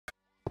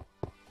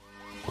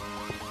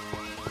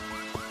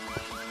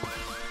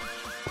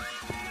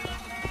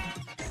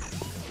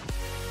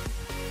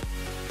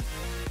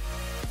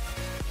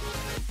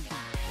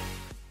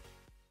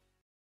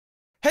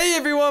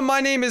everyone,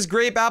 my name is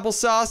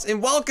Grapeapplesauce,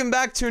 and welcome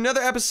back to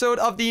another episode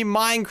of the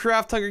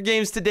Minecraft Hunger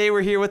Games. Today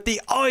we're here with the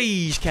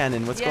Ice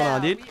Cannon. What's going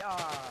on, dude? We are.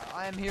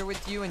 I am here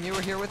with you, and you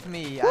were here with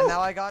me, and now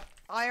I got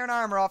iron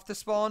armor off the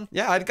spawn.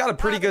 Yeah, I got a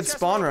pretty good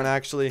spawn run,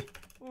 actually.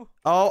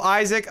 Oh,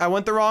 Isaac, I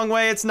went the wrong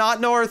way. It's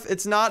not north.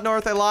 It's not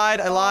north. I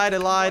lied. I lied. I'm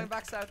going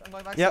back south. I'm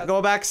going back south. Yep,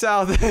 go back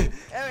south.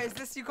 Anyway, is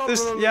this you call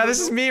Yeah,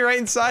 this is me right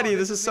inside of you.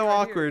 This is so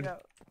awkward.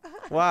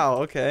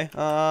 Wow, okay.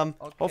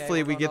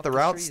 Hopefully we get the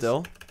route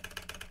still.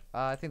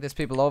 I think there's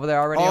people over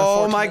there already.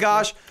 Oh my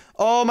gosh.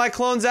 Oh, my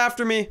clone's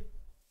after me.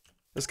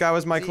 This guy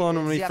was my clone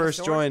when we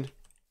first joined.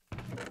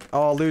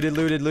 Oh, looted.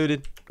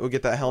 We'll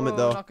get that helmet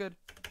though. Not good.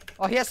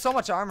 Oh, he has so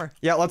much armor.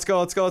 Yeah, let's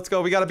go.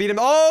 We gotta beat him.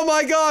 Oh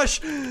my gosh.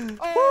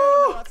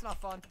 Oh, no, that's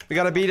not fun. We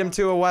gotta beat him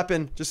to a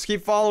weapon. Just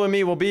keep following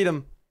me. We'll beat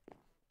him.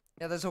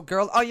 Yeah, there's a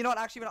girl. Oh, you know what?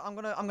 Actually, I'm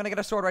gonna get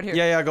a sword right here.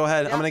 Yeah, go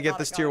ahead. I'm gonna get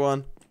this tier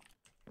 1.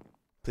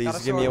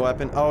 Please give me a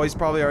weapon. Oh, he's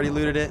probably already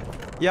looted it.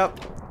 Yep.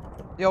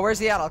 Yo, where's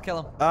he at? I'll kill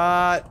him.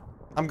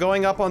 I'm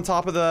going up on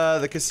top of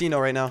the casino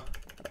right now.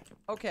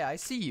 Okay, I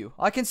see you.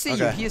 I can see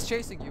you. He is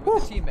chasing you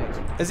with a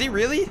teammate. Is he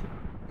really?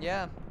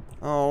 Yeah.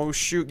 Oh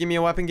shoot! Give me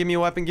a weapon.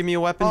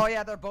 Oh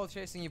yeah, they're both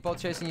chasing you.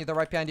 They're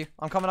right behind you.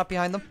 I'm coming up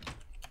behind them.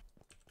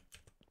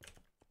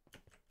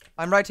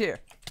 I'm right here.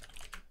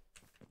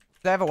 Do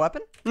they have a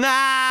weapon?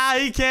 Nah,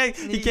 he can't.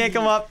 He can't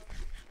come up.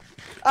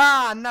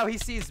 Ah, no, he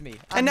sees me.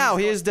 And now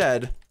he is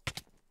dead.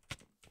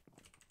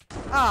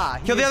 Ah,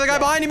 kill the other guy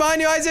behind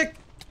you, Isaac.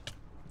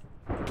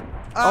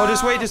 Oh,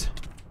 just wait,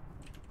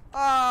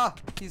 Ah,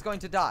 he's going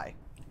to die.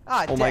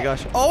 Ah, oh my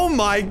gosh. Oh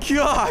my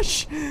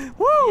gosh.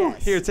 Woo!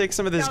 Yes. Here, take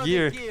some of this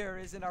gear. The gear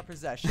is in our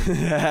possession.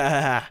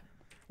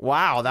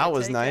 Wow, that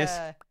was nice.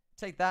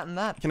 Take that and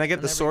that. Can I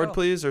get the sword,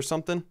 please, or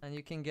something? And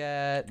you can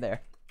get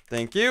there.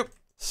 Thank you.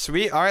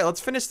 Sweet. All right,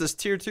 let's finish this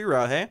tier 2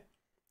 route, hey?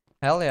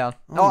 Hell yeah.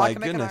 Oh my I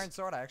can goodness. make an iron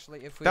sword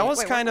actually. If we... That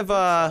was kind of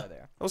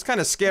that was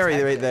kind of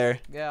scary right there.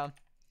 Yeah.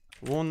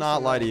 Will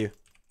not lie to you.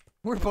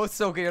 We're both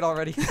so geared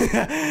already.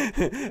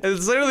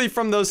 It's literally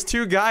from those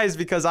two guys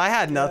because I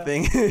had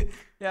nothing.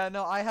 Yeah,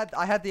 no, I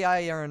had the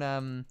iron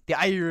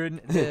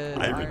iron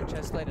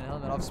chestplate and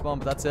helmet off spawn,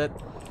 but that's it.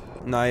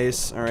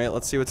 Nice. All right,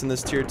 let's see what's in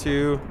this tier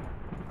 2.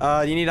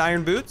 You need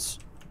iron boots?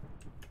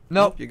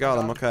 Nope. You got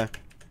them. Okay.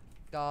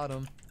 Got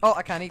them. Oh,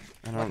 I can't eat.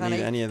 I don't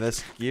need any of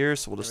this gear,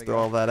 so we'll just throw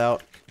all that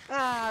out.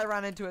 Ah, I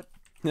ran into it.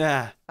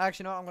 Yeah.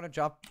 Actually, no, I'm gonna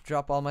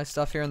drop all my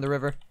stuff here in the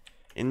river.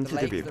 Into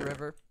the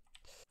river.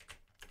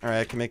 All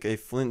right, I can make a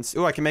flint.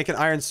 Ooh, I can make an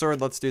iron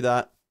sword. Let's do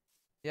that.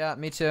 Yeah,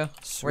 me too.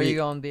 Sweet. Where are you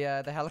going?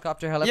 The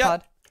helicopter helipad?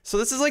 Yep. So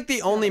this is like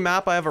the only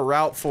map I have a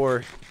route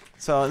for.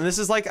 So, and this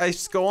is like I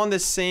just go on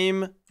this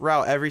same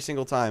route every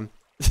single time.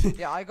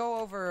 Yeah, I go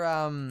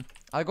over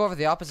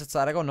the opposite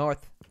side. I go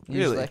north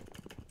usually. Really?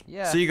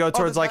 Yeah. So you go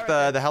towards like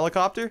the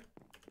helicopter?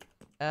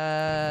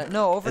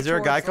 No, over. Is there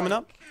a guy coming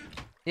up?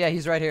 Yeah,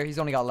 he's right here. He's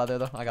only got leather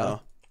though. I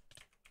got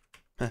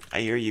him.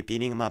 I hear you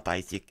beating him up,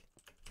 Isaac.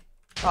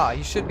 Ah,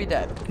 you should be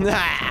dead.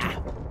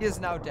 He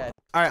is now dead.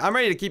 All right, I'm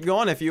ready to keep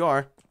going if you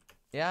are.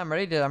 Yeah, I'm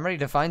ready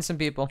to find some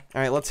people.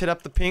 All right, let's hit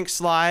up the pink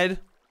slide.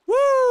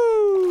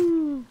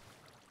 Woo!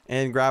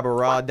 And grab a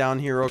rod down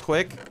here real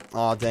quick.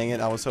 Oh, dang it.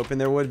 I was hoping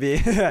there would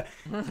be.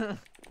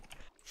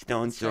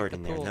 Stone sword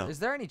in there, no. Is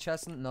there any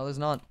chest? No, there's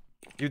not.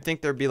 You'd think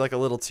there'd be like a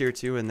little tier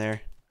 2 in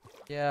there.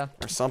 Yeah.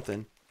 Or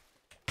something.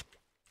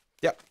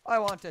 Yep. I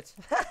want it.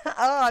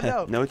 Oh,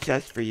 no. No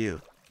chest for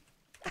you.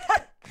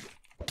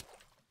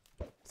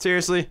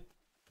 Seriously?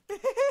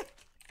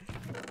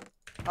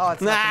 Oh,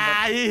 it's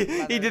nah,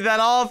 he did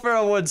that all for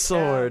a wood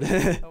sword.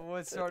 Yeah, a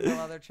wood sword and a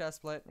leather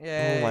chestplate.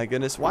 Yeah. Oh my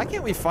goodness. Why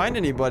can't we find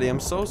anybody? I'm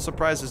so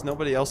surprised there's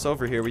nobody else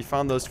over here. We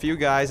found those few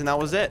guys and that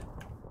was it.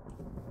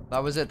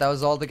 That was it. That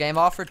was all the game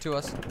offered to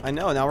us. I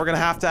know. Now we're going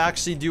to have to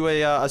actually do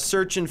a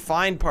search and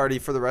find party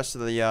for the rest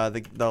of the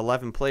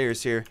 11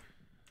 players here.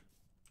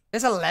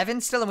 There's 11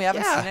 still and we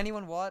haven't seen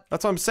anyone. What?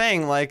 That's what I'm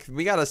saying. Like,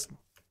 we got to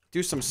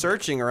do some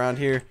searching around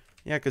here.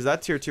 Yeah, because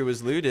that tier 2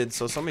 was looted,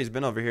 so somebody's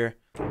been over here.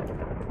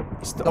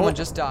 Someone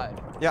just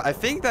died. Yeah, I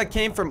think that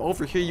came from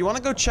over here. You want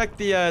to go check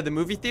the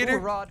movie theater? Ooh, a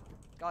rod.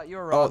 Got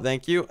your rod. Oh,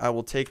 thank you. I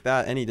will take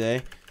that any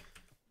day.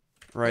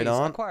 Right Please,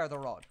 on. acquire the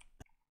rod.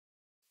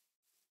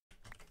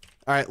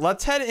 All right,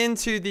 let's head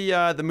into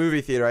the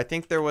movie theater. I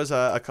think there was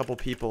a couple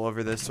people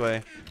over this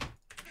way.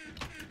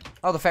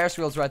 Oh, the Ferris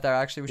wheel's right there.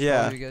 Actually, we should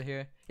probably get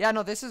here. Yeah,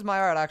 no, this is my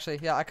art. Actually,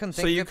 yeah, I couldn't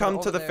think. So you come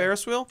to the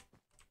Ferris wheel?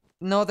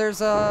 No,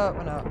 there's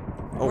a.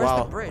 Oh, where's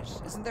wow. the bridge?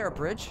 Isn't there a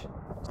bridge?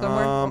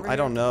 Somewhere over I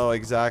don't know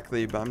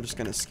exactly, but I'm just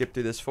gonna skip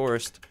through this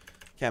forest.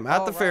 Okay, I'm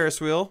at the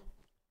Ferris wheel.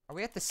 Are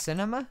we at the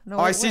cinema? No. Oh,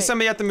 I see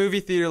somebody at the movie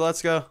theater.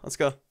 Let's go. Let's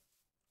go.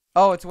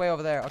 Oh, it's way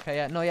over there. Okay,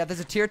 yeah. No, yeah, there's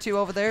a tier 2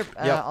 over there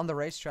on the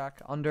racetrack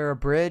under a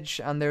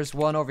bridge, and there's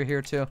one over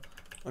here too.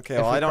 Okay,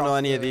 well, I don't know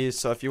any of these,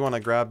 so if you want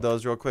to grab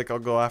those real quick, I'll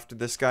go after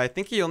this guy. I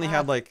think he only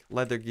had like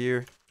leather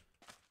gear.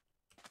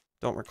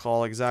 Don't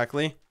recall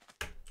exactly.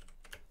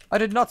 I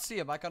did not see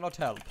him. I cannot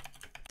help.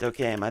 It's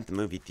okay. I'm at the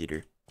movie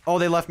theater. Oh,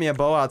 they left me a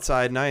bow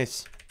outside.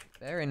 Nice.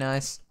 Very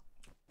nice.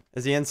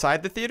 Is he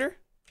inside the theater?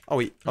 Oh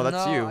wait. Oh,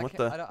 that's no, you. What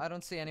the? I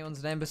don't see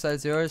anyone's name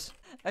besides yours.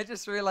 I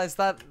just realized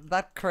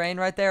that crane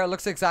right there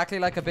looks exactly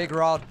like a big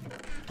rod.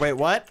 Wait,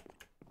 what?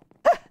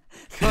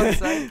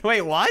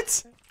 Wait,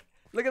 what?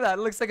 Look at that.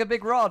 It looks like a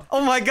big rod.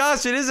 Oh my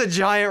gosh, it is a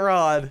giant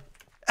rod.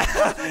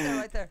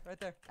 Right there.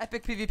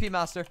 Epic PvP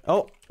master.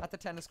 Oh. At the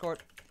tennis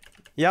court.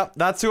 Yep,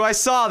 that's who I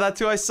saw.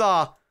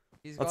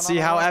 Let's see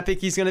how epic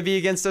he's gonna be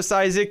against us,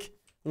 Isaac.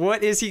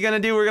 What is he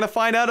gonna do? We're gonna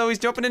find out. Oh, he's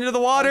jumping into the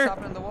water. He's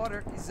hopping in the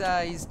water.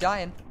 He's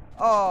dying.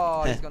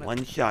 Oh, he's gonna.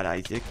 One shot,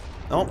 Isaac.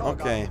 Oh,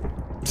 okay.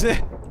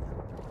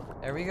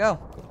 There we go.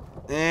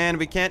 And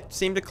we can't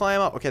seem to climb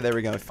up. Okay, there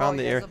we go. We found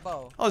the air.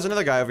 Oh, there's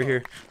another guy over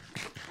here.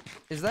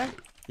 Is there?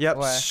 Yep,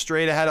 Where?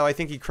 straight ahead. Oh, I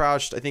think he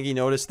crouched. I think he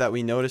noticed that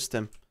we noticed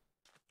him.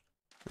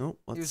 Oh,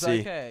 let's see.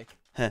 Okay.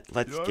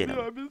 Let's get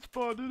him.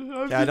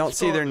 Yeah, I don't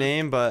see their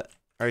name, but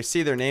or I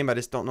see their name. I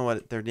just don't know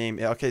what their name.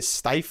 Okay,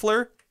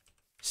 Stifler.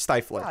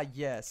 Ah,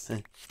 yes.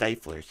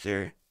 Stifler,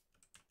 sir.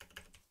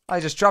 I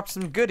just dropped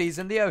some goodies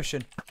in the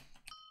ocean.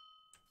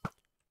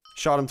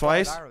 Shot him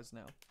twice. Arrows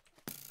now.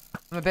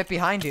 I'm a bit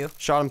behind you.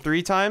 Shot him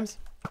 3 times.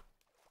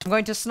 I'm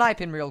going to snipe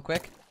him real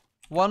quick.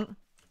 1.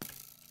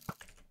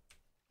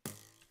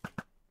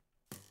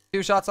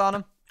 2 shots on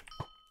him.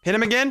 Hit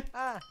him again.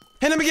 Ah.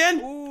 Hit him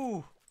again.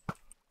 Ooh.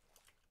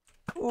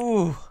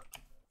 Ooh.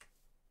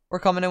 We're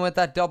coming in with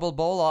that double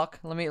bowlock.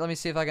 Let me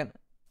see if I can.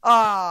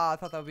 Ah, I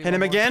thought that would be. Hit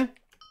him again.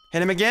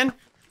 Hit him again.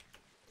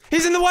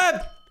 He's in the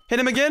web. Hit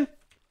him again.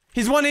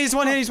 He's one hit.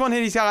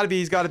 He's gotta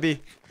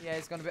be. Yeah,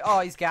 he's gonna be.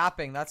 Oh, he's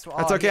gapping. That's what.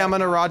 That's okay. Yeah, I'm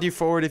gonna rod you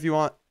forward if you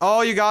want.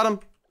 Oh, you got him.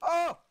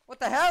 Oh, what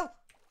the hell?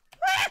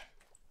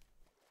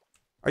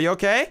 Are you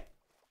okay?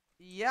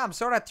 Yeah, I'm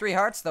sort of at 3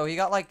 hearts though. I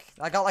got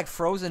like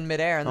frozen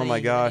midair and then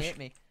my gosh. he hit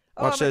me.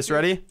 Oh, Watch this.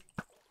 Ready?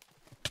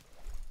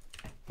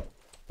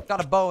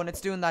 Got a bow and it's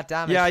doing that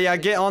damage. Yeah.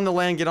 Get on the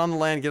land. Get on the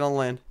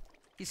land.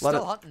 He's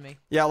still hunting me.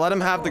 Yeah, let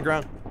him have the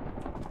ground.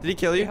 Did he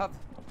kill you?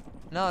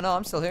 No,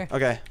 I'm still here.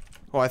 Okay.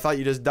 Well, I thought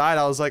you just died.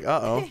 I was like,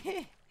 uh-oh.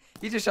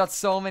 He just shot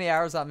so many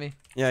arrows at me.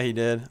 Yeah, he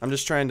did. I'm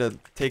just trying to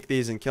take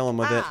these and kill him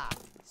with it.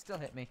 Still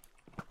hit me.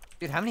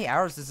 Dude, how many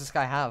arrows does this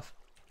guy have?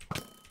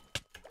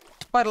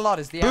 Quite a lot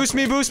is the Boost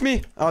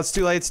me. Oh, it's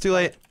too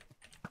late.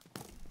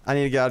 I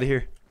need to get out of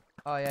here.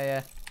 Oh,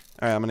 yeah.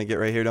 All right, I'm going to get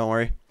right here. Don't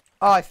worry.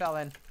 Oh, I fell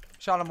in.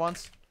 Shot him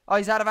once. Oh,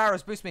 he's out of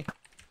arrows. Boost me.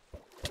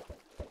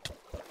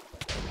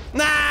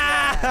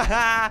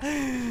 Nah!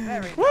 Very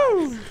nice.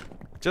 Woo!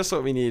 Just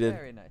what we needed.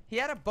 Very nice. He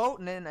had a boat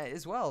in it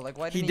as well. Like,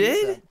 why didn't he use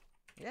did? that?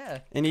 Yeah.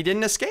 And he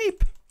didn't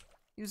escape.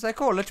 He was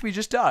like, oh, let me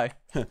just die.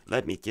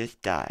 Let me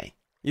just die.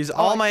 Use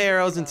all my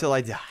arrows until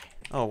I die.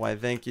 Oh, why,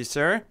 thank you,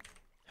 sir.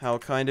 How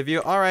kind of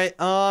you. All right.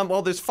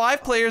 Well, there's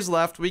 5 players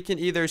left. We can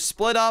either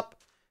split up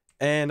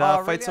and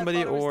fight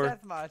somebody or.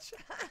 Deathmatch.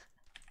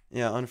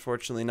 Yeah,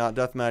 unfortunately, not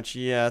deathmatch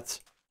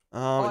yet.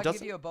 I'll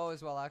give you a bow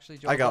as well, actually.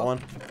 I got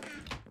one.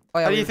 Oh,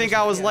 yeah, how do you think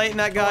I was lighting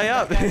that guy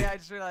up? Yeah, I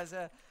just realized.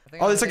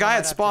 Oh, there's a guy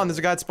at spawn. There's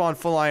a guy at spawn,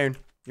 full iron.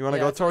 You want to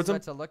go towards him?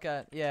 To look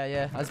at.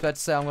 Yeah. I was about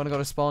to say I'm gonna go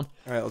to spawn.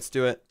 All right, let's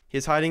do it.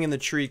 He's hiding in the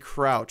tree,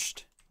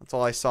 crouched. That's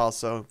all I saw.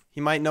 So he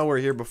might know we're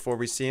here before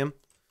we see him.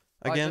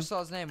 Again. I just saw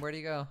his name. Where'd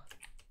he go?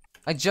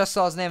 I just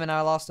saw his name and now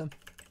I lost him.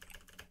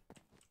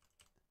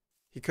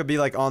 He could be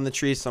like on the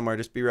tree somewhere.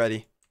 Just be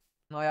ready.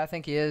 No, yeah, I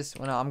think he is.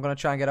 Well, no, I'm gonna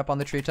try and get up on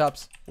the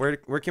treetops. Where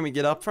can we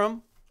get up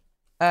from?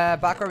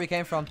 Back where we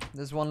came from.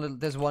 There's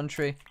one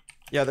tree.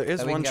 Yeah, there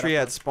is one tree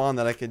at spawn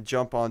that I could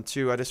jump on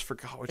too. I just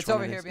forgot which one. It's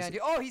over here behind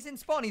you. Oh, he's in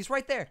spawn. He's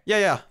right there.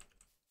 Yeah.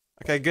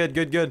 Okay,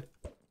 good.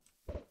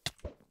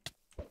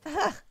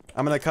 I'm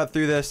gonna cut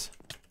through this.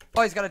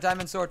 Oh, he's got a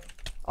diamond sword.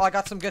 Oh, I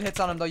got some good hits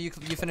on him though. You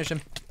finish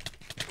him.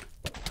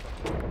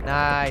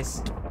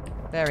 Nice.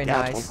 Very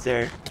nice.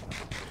 There.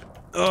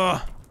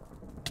 Ugh.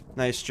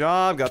 Nice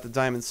job. Got the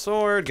diamond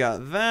sword.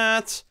 Got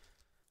that.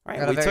 All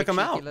right, we took him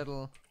out.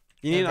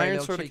 You need an iron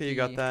sword? Okay, you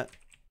got that.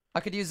 I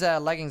could use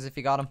leggings if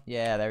you got them.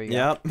 Yeah, there we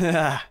go.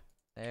 Yep.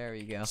 There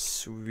we go.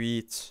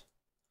 Sweet.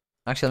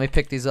 Actually, let me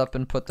pick these up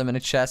and put them in a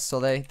chest so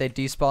they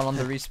despawn on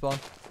the respawn.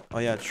 Oh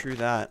yeah, true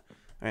that.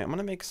 All right, I'm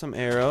gonna make some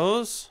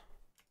arrows.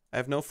 I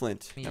have no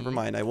flint. Never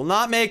mind. I will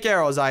not make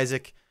arrows,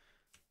 Isaac.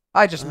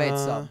 I just made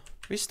some.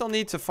 We still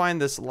need to find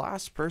this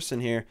last person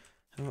here.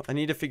 I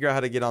need to figure out how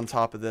to get on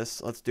top of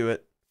this. Let's do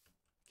it.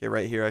 Okay,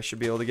 right here. I should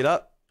be able to get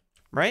up.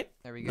 Right?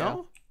 There we go.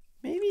 No?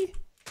 Maybe?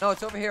 No,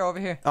 it's over here.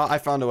 Oh, I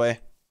found a way.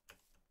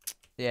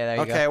 Yeah, there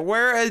you go. Okay,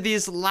 where are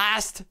these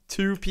last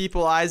 2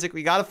 people, Isaac?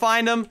 We gotta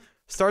find them.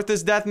 Start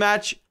this death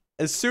match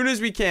as soon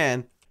as we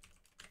can.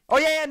 Oh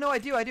yeah, no, I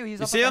do.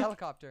 He's up at the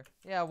helicopter.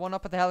 Yeah, one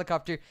up at the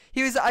helicopter.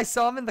 I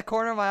saw him in the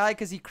corner of my eye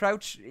because he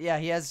crouched. Yeah,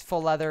 he has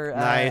full leather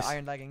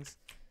iron leggings.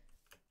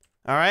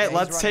 All right,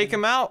 let's take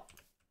him out.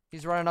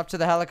 He's running up to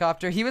the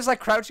helicopter. He was like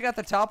crouching at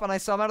the top, and I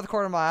saw him out of the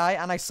corner of my eye,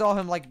 and I saw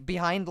him like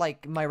behind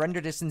like my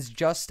render distance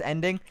just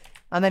ending,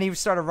 and then he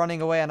started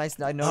running away, and I noticed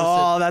it.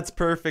 Oh, that's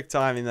perfect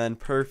timing then.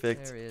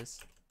 Perfect. There he is.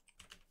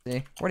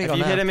 See, where'd he go now?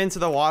 If you hit him into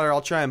the water,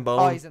 I'll try and bow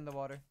him. Oh, he's in the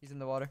water.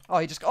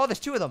 Oh, there's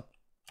 2 of them.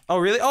 Oh,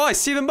 really? Oh, I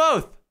see them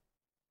both.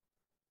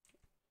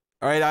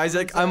 All right,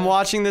 Isaac, I'm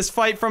watching this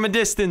fight from a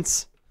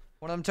distance.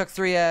 One of them took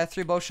three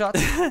bow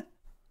shots.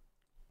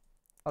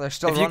 Oh, they're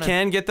still If running. you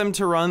can, get them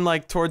to run,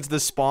 like, towards the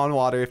spawn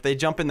water. If they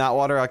jump in that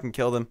water, I can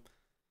kill them.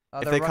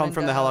 If they come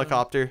from the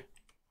helicopter.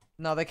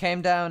 No, they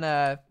came down.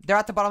 They're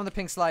at the bottom of the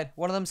pink slide.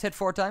 One of them's hit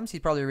 4 times.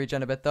 He'd probably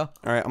regen a bit, though.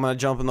 All right, I'm going to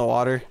jump in the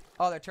water.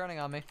 Oh, they're turning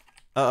on me.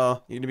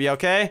 Uh-oh. You going to be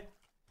okay?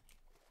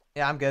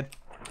 Yeah, I'm good.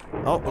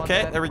 Oh,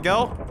 okay. There we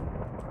go.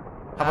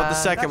 How about the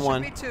second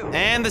one? That should be 2.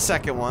 And the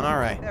second one. All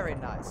right. Very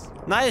nice.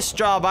 Nice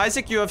job,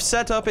 Isaac. You have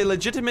set up a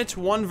legitimate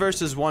 1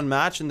 versus 1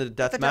 match in the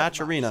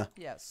deathmatch arena.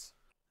 Yes.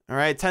 All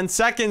right, 10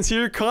 seconds.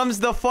 Here comes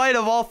the fight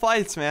of all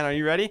fights, man. Are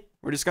you ready?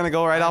 We're just going to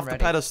go right off the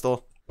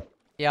pedestal.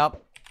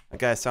 Yep.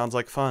 Okay, sounds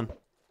like fun.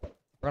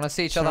 We're going to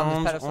see each other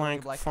on this pedestal Sounds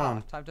and be like,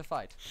 fun. time to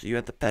fight. See you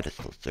at the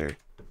pedestal, sir.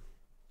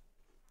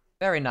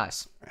 Very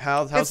nice.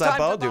 How's that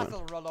bow doing?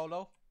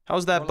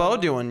 How's that bow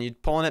doing? You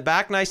pulling it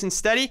back nice and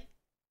steady?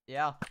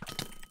 Yeah.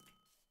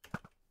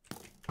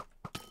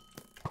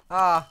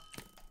 I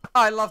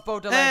love bow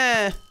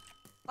delay.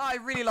 I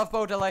really love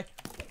bow delay.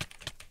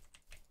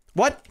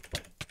 What?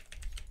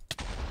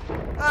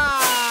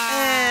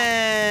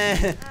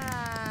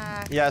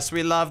 Yes,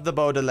 we love the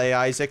bow delay,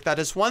 Isaac. That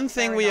is one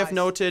thing we have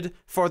noted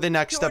for the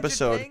next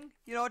episode.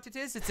 You know what it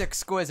is? It's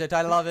exquisite.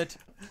 I love it.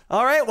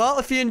 All right, well,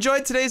 if you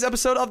enjoyed today's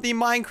episode of the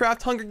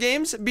Minecraft Hunger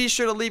Games, be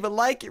sure to leave a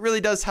like. It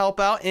really does help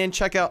out. And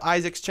check out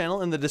Isaac's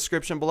channel in the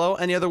description below.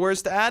 Any other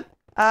words to add?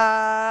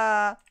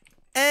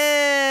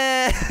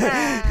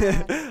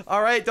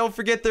 All right, don't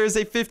forget there is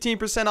a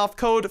 15% off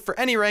code for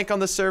any rank on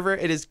the server.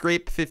 It is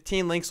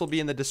Grape15. Links will be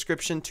in the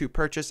description to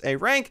purchase a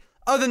rank.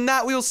 Other than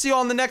that, we will see you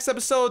all in the next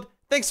episode.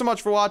 Thanks so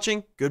much for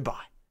watching.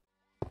 Goodbye.